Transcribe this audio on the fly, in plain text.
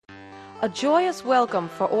A joyous welcome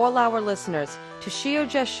for all our listeners to Shir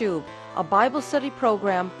Jashub, a Bible study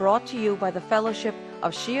program brought to you by the Fellowship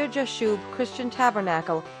of Shir Jashub Christian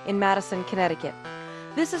Tabernacle in Madison, Connecticut.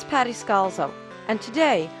 This is Patty Scalzo, and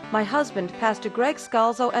today my husband, Pastor Greg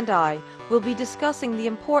Scalzo, and I will be discussing the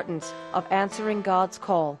importance of answering God's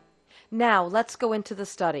call. Now let's go into the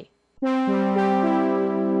study.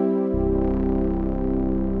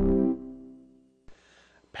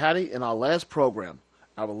 Patty, in our last program,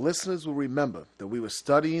 our listeners will remember that we were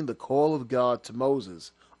studying the call of God to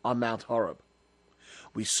Moses on Mount Horeb.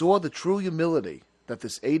 We saw the true humility that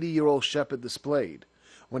this 80-year-old shepherd displayed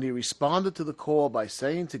when he responded to the call by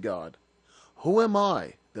saying to God, "Who am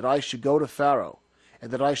I that I should go to Pharaoh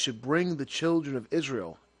and that I should bring the children of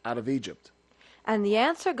Israel out of Egypt?" And the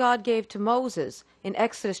answer God gave to Moses in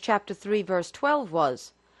Exodus chapter 3 verse 12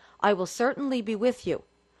 was, "I will certainly be with you."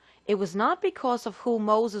 It was not because of who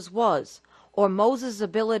Moses was or Moses'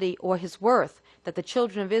 ability or his worth that the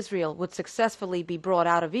children of Israel would successfully be brought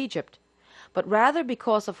out of Egypt, but rather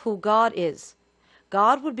because of who God is.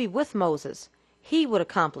 God would be with Moses. He would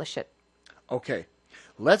accomplish it. Okay,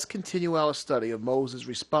 let's continue our study of Moses'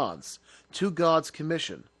 response to God's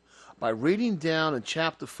commission by reading down in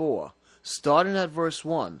chapter 4, starting at verse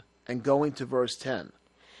 1 and going to verse 10.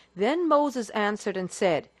 Then Moses answered and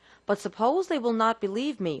said, "But suppose they will not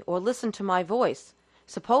believe me or listen to my voice.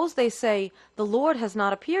 Suppose they say, 'The Lord has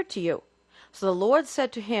not appeared to you.' So the Lord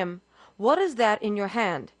said to him, 'What is that in your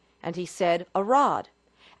hand?' And he said, 'A rod.'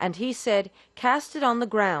 And he said, 'Cast it on the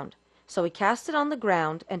ground.' So he cast it on the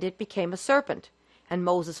ground, and it became a serpent. And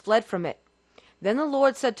Moses fled from it. Then the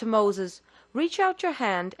Lord said to Moses, 'Reach out your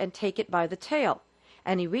hand and take it by the tail.'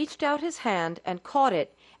 And he reached out his hand and caught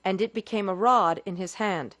it, and it became a rod in his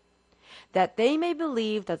hand. That they may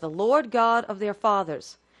believe that the Lord God of their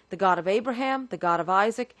fathers, the God of Abraham, the God of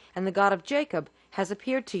Isaac, and the God of Jacob, has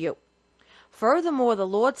appeared to you." Furthermore the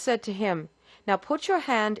Lord said to him, "Now put your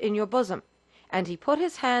hand in your bosom." And he put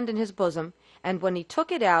his hand in his bosom, and when he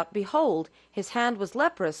took it out, behold, his hand was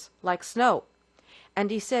leprous, like snow.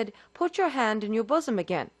 And he said, "Put your hand in your bosom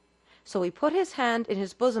again." So he put his hand in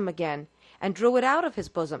his bosom again, and drew it out of his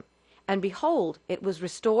bosom, and behold, it was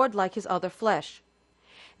restored like his other flesh.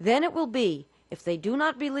 Then it will be, if they do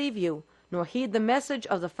not believe you, nor heed the message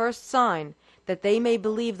of the first sign, that they may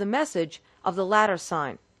believe the message of the latter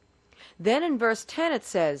sign. Then in verse 10 it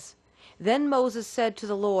says, "Then Moses said to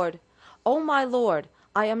the Lord, O my Lord,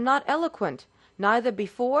 I am not eloquent, neither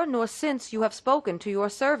before nor since you have spoken to your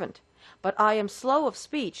servant, but I am slow of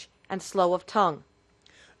speech and slow of tongue."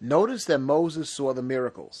 Notice that Moses saw the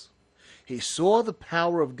miracles. He saw the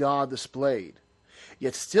power of God displayed,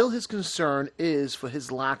 yet still his concern is for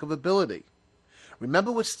his lack of ability.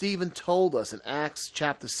 Remember what Stephen told us in Acts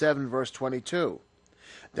chapter 7 verse 22,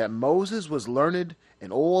 that Moses was learned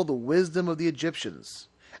in all the wisdom of the Egyptians,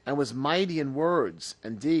 and was mighty in words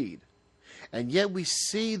and deed. And yet we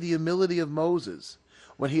see the humility of Moses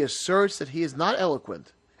when he asserts that he is not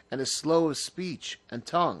eloquent and is slow of speech and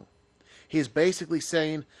tongue. He is basically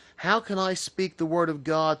saying, how can I speak the word of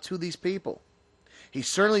God to these people? He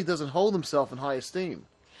certainly doesn't hold himself in high esteem.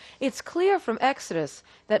 It's clear from Exodus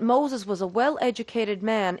that Moses was a well-educated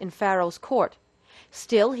man in Pharaoh's court.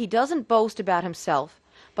 Still, he doesn't boast about himself,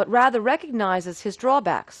 but rather recognizes his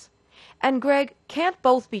drawbacks. And Greg, can't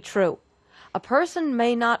both be true? A person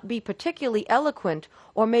may not be particularly eloquent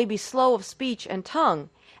or may be slow of speech and tongue,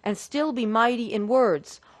 and still be mighty in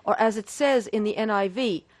words, or as it says in the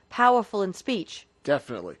NIV, powerful in speech.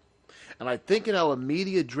 Definitely. And I think in our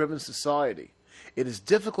media-driven society, it is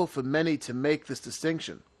difficult for many to make this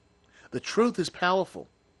distinction. The truth is powerful,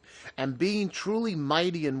 and being truly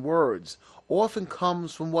mighty in words often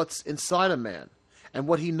comes from what's inside a man and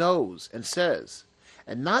what he knows and says,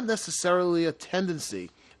 and not necessarily a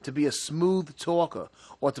tendency to be a smooth talker,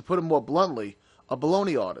 or to put it more bluntly, a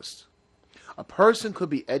baloney artist. A person could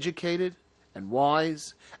be educated and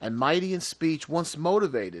wise and mighty in speech once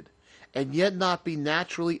motivated, and yet not be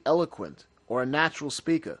naturally eloquent or a natural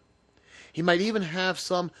speaker. He might even have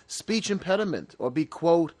some speech impediment or be,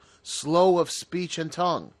 quote, slow of speech and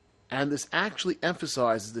tongue. And this actually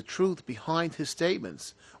emphasizes the truth behind his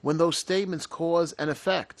statements when those statements cause an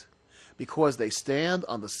effect, because they stand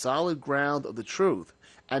on the solid ground of the truth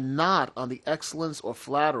and not on the excellence or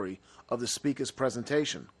flattery of the speaker's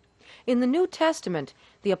presentation. In the New Testament,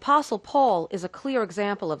 the Apostle Paul is a clear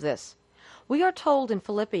example of this. We are told in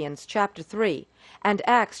Philippians chapter 3 and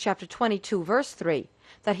Acts chapter 22 verse 3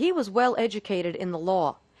 that he was well educated in the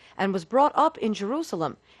law and was brought up in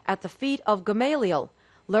Jerusalem at the feet of Gamaliel,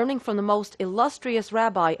 learning from the most illustrious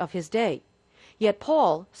rabbi of his day. Yet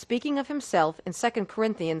Paul, speaking of himself in 2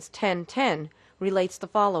 Corinthians 10:10, relates the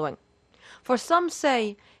following: For some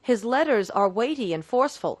say his letters are weighty and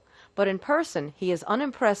forceful, but in person he is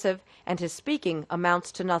unimpressive and his speaking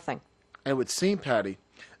amounts to nothing. And it would seem, Patty,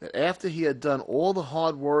 that after he had done all the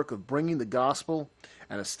hard work of bringing the gospel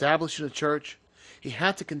and establishing a church, he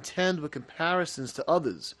had to contend with comparisons to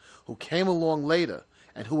others who came along later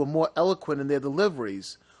and who were more eloquent in their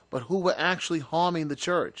deliveries, but who were actually harming the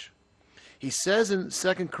church. He says in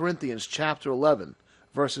 2 Corinthians chapter 11,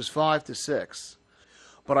 verses 5 to 6,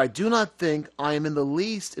 "But I do not think I am in the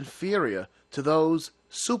least inferior to those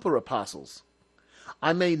super apostles.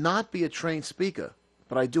 I may not be a trained speaker,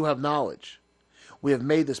 but I do have knowledge. We have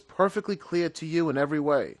made this perfectly clear to you in every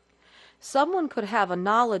way." Someone could have a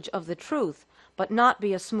knowledge of the truth, but not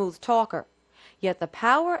be a smooth talker. Yet the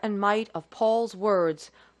power and might of Paul's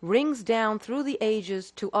words rings down through the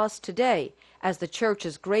ages to us today as the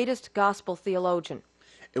church's greatest gospel theologian.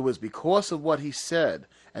 It was because of what he said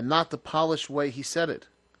and not the polished way he said it.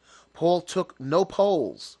 Paul took no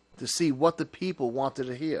polls to see what the people wanted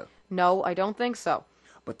to hear. No, I don't think so.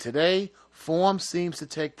 But today, form seems to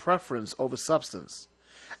take preference over substance.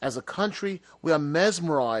 As a country, we are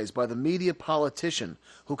mesmerized by the media politician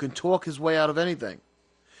who can talk his way out of anything.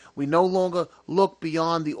 We no longer look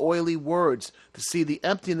beyond the oily words to see the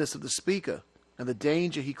emptiness of the speaker and the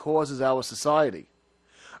danger he causes our society.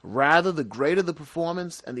 Rather, the greater the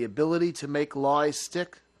performance and the ability to make lies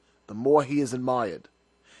stick, the more he is admired,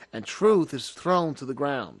 and truth is thrown to the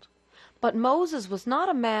ground. But Moses was not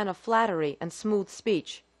a man of flattery and smooth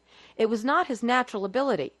speech. It was not his natural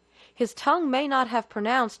ability. His tongue may not have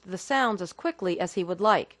pronounced the sounds as quickly as he would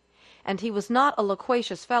like, and he was not a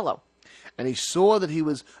loquacious fellow. And he saw that he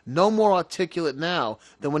was no more articulate now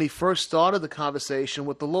than when he first started the conversation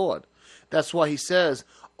with the Lord. That's why he says,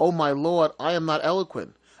 "O my Lord, I am not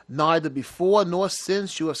eloquent, neither before nor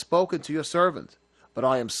since you have spoken to your servant, but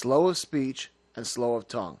I am slow of speech and slow of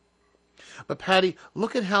tongue." But Patty,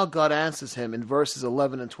 look at how God answers him in verses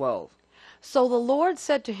 11 and 12. So the Lord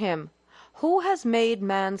said to him, "Who has made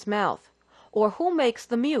man's mouth? Or who makes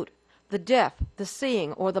the mute, the deaf, the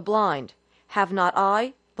seeing, or the blind? Have not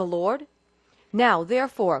I, the Lord? Now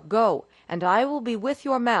therefore go, and I will be with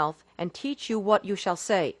your mouth, and teach you what you shall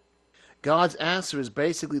say." God's answer is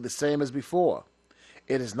basically the same as before.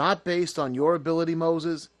 It is not based on your ability,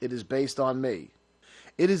 Moses. It is based on me.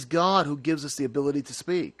 It is God who gives us the ability to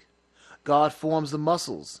speak. God forms the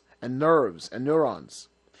muscles and nerves and neurons.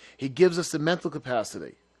 He gives us the mental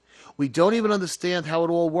capacity. We don't even understand how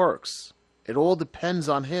it all works. It all depends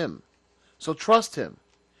on Him. So trust Him.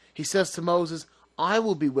 He says to Moses, "I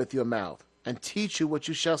will be with your mouth and teach you what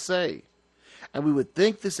you shall say." And we would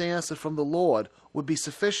think this answer from the Lord would be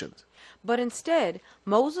sufficient. But instead,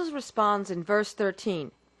 Moses responds in verse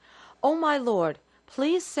 13, "O my Lord,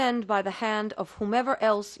 please send by the hand of whomever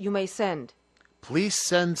else you may send." Please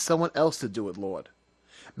send someone else to do it, Lord.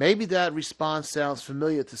 Maybe that response sounds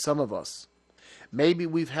familiar to some of us. Maybe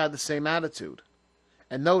we've had the same attitude.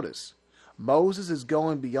 And notice, Moses is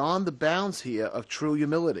going beyond the bounds here of true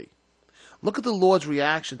humility. Look at the Lord's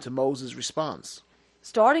reaction to Moses' response.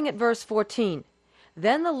 Starting at verse 14,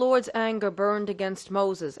 "Then the Lord's anger burned against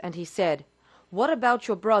Moses, and he said, 'What about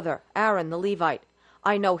your brother, Aaron the Levite?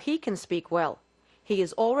 I know he can speak well. He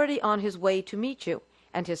is already on his way to meet you,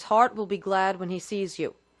 and his heart will be glad when he sees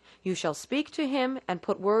you. You shall speak to him and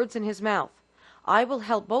put words in his mouth. I will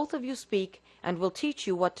help both of you speak, and will teach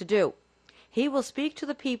you what to do. He will speak to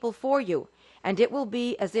the people for you, and it will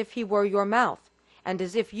be as if he were your mouth, and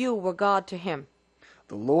as if you were God to him.'"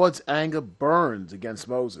 The Lord's anger burned against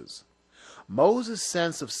Moses. Moses'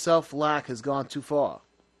 sense of self-lack has gone too far.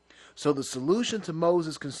 So the solution to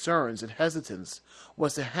Moses' concerns and hesitance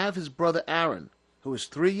was to have his brother Aaron, who is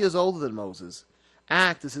 3 years older than Moses,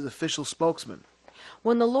 act as his official spokesman.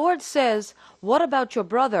 When the Lord says, "What about your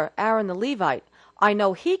brother, Aaron the Levite? I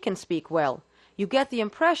know he can speak well," you get the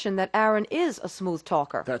impression that Aaron is a smooth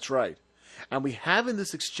talker. That's right. And we have in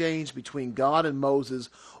this exchange between God and Moses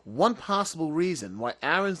one possible reason why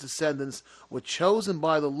Aaron's descendants were chosen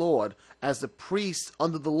by the Lord as the priests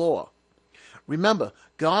under the law. Remember,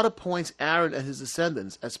 God appoints Aaron and his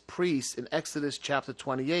descendants as priests in Exodus chapter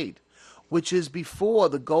 28, which is before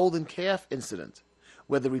the golden calf incident,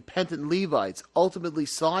 where the repentant Levites ultimately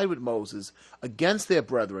side with Moses against their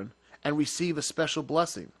brethren and receive a special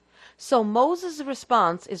blessing. So Moses'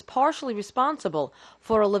 response is partially responsible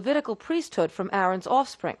for a Levitical priesthood from Aaron's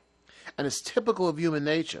offspring. And it's typical of human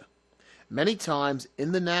nature. Many times,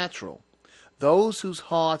 in the natural, those whose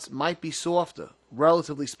hearts might be softer,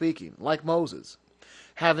 relatively speaking, like Moses,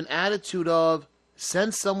 have an attitude of,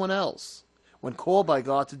 send someone else, when called by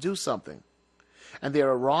God to do something. And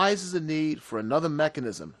there arises a need for another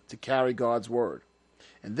mechanism to carry God's word.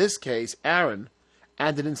 in this case Aaron,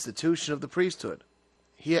 and an institution of the priesthood.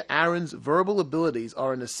 Here Aaron's verbal abilities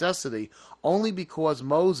are a necessity only because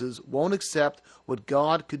Moses won't accept what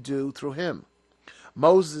God could do through him.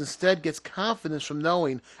 Moses instead gets confidence from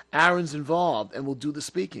knowing Aaron's involved and will do the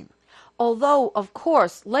speaking. Although, of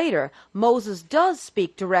course, later Moses does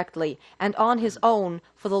speak directly and on his own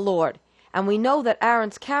for the Lord, and we know that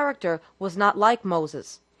Aaron's character was not like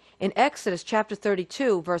Moses. In Exodus chapter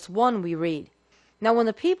 32, verse 1, we read, "Now when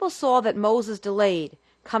the people saw that Moses delayed,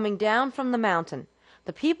 coming down from the mountain,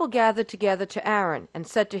 the people gathered together to Aaron, and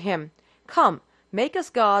said to him, Come, make us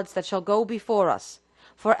gods that shall go before us.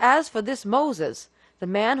 For as for this Moses, the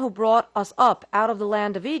man who brought us up out of the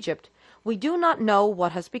land of Egypt, we do not know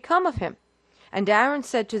what has become of him. And Aaron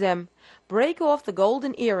said to them, Break off the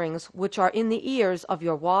golden earrings which are in the ears of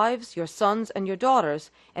your wives, your sons, and your daughters,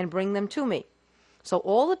 and bring them to me. So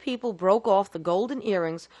all the people broke off the golden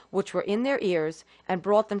earrings which were in their ears, and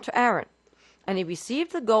brought them to Aaron. And he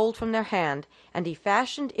received the gold from their hand, and he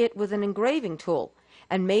fashioned it with an engraving tool,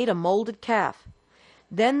 and made a molded calf.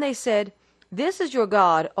 Then they said, This is your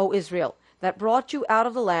God, O Israel, that brought you out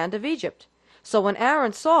of the land of Egypt. So when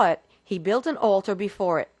Aaron saw it, he built an altar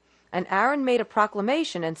before it. And Aaron made a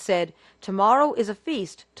proclamation and said, Tomorrow is a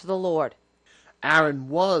feast to the Lord." Aaron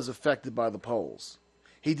was affected by the poles.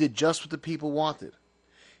 He did just what the people wanted.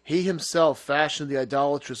 He himself fashioned the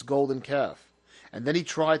idolatrous golden calf, and then he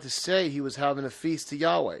tried to say he was having a feast to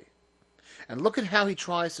Yahweh. And look at how he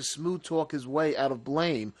tries to smooth talk his way out of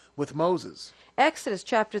blame with Moses. Exodus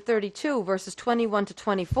chapter 32, verses 21 to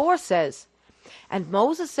 24 says, "And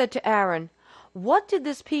Moses said to Aaron, What did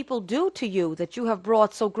this people do to you that you have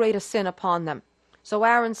brought so great a sin upon them? So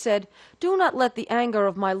Aaron said, Do not let the anger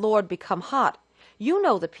of my Lord become hot. You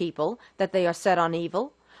know the people, that they are set on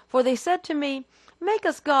evil. For they said to me, Make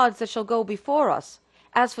us gods that shall go before us.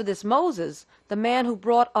 As for this Moses, the man who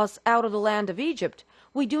brought us out of the land of Egypt,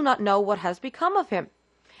 we do not know what has become of him.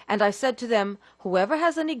 And I said to them, Whoever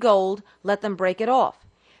has any gold, let them break it off.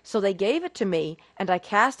 So they gave it to me, and I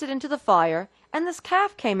cast it into the fire, and this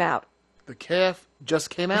calf came out." The calf just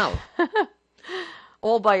came out.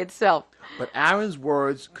 All by itself. But Aaron's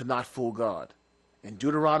words could not fool God. In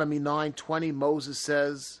Deuteronomy 9:20, Moses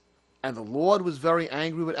says, "And the Lord was very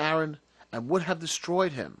angry with Aaron, and would have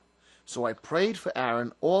destroyed him. So I prayed for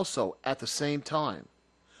Aaron also at the same time."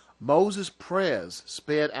 Moses' prayers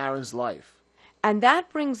spared Aaron's life. And that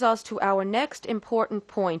brings us to our next important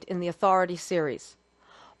point in the authority series.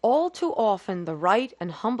 All too often the right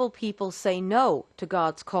and humble people say no to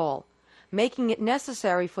God's call, making it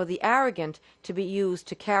necessary for the arrogant to be used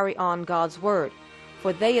to carry on God's word,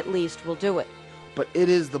 for they at least will do it. But it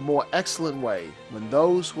is the more excellent way when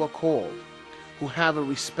those who are called, who have a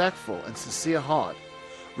respectful and sincere heart,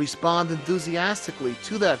 respond enthusiastically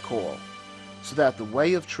to that call, so that the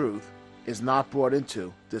way of truth is not brought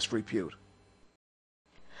into disrepute.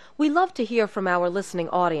 We love to hear from our listening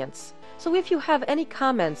audience, so if you have any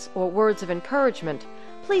comments or words of encouragement,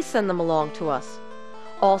 please send them along to us.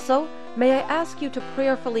 Also, may I ask you to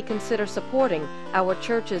prayerfully consider supporting our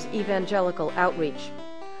church's evangelical outreach.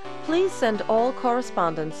 Please send all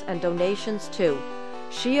correspondence and donations to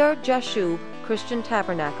Shear Jashub Christian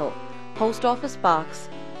Tabernacle, Post Office Box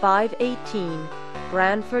 518,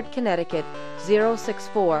 Branford, Connecticut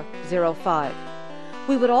 06405.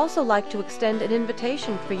 We would also like to extend an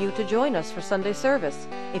invitation for you to join us for Sunday service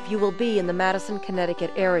if you will be in the Madison,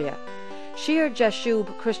 Connecticut area. Shear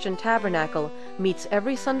Jashub Christian Tabernacle meets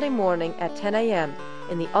every Sunday morning at 10 a.m.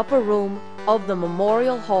 in the upper room of the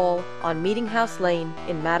Memorial Hall on Meeting House Lane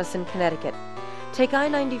in Madison, Connecticut. Take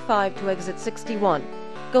I-95 to exit 61.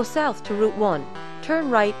 Go south to Route 1. Turn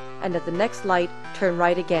right, and at the next light, turn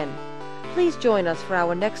right again. Please join us for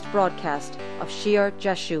our next broadcast of Shear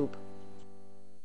Jashub.